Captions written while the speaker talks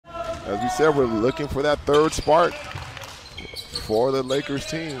As we said, we're looking for that third spark for the Lakers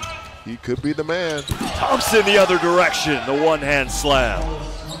team. He could be the man. Thompson the other direction, the one-hand slam.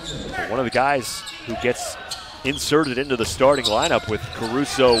 One of the guys who gets inserted into the starting lineup with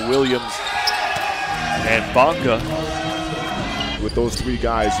Caruso, Williams, and Bonka. With those three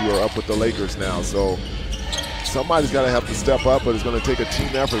guys who are up with the Lakers now. So somebody's got to have to step up, but it's going to take a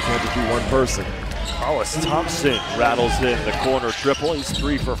team effort. It can't just be one person. Hollis Thompson rattles in the corner triple. He's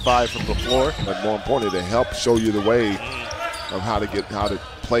 3 for 5 from the floor. But more importantly, to help show you the way of how to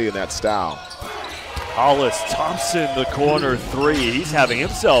play in that style. Hollis Thompson, the corner three. He's having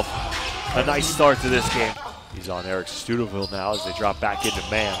himself a nice start to this game. He's on Eric Studeville now as they drop back into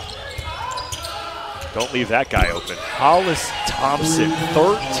man. Don't leave that guy open. Hollis Thompson,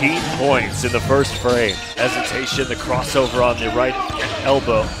 13 points in the first frame. Hesitation, the crossover on the right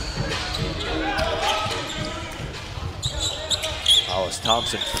elbow. Hollis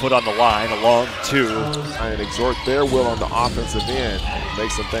Thompson foot on the line, a long two. And exert their will on the offensive end,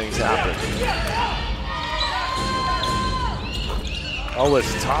 make some things happen.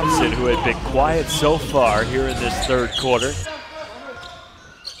 Hollis Thompson, who had been quiet so far here in this third quarter.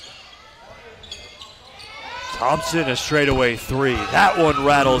 Thompson, a straightaway three. That one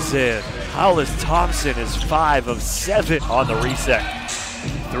rattles in. Hollis Thompson is 5 of 7 on the reset.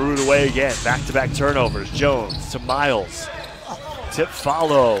 Threw it away again. Back-to-back turnovers. Jones to Miles. Tip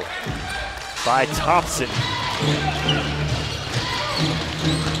follow by Thompson.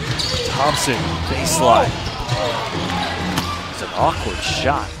 Thompson, baseline. It's an awkward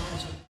shot.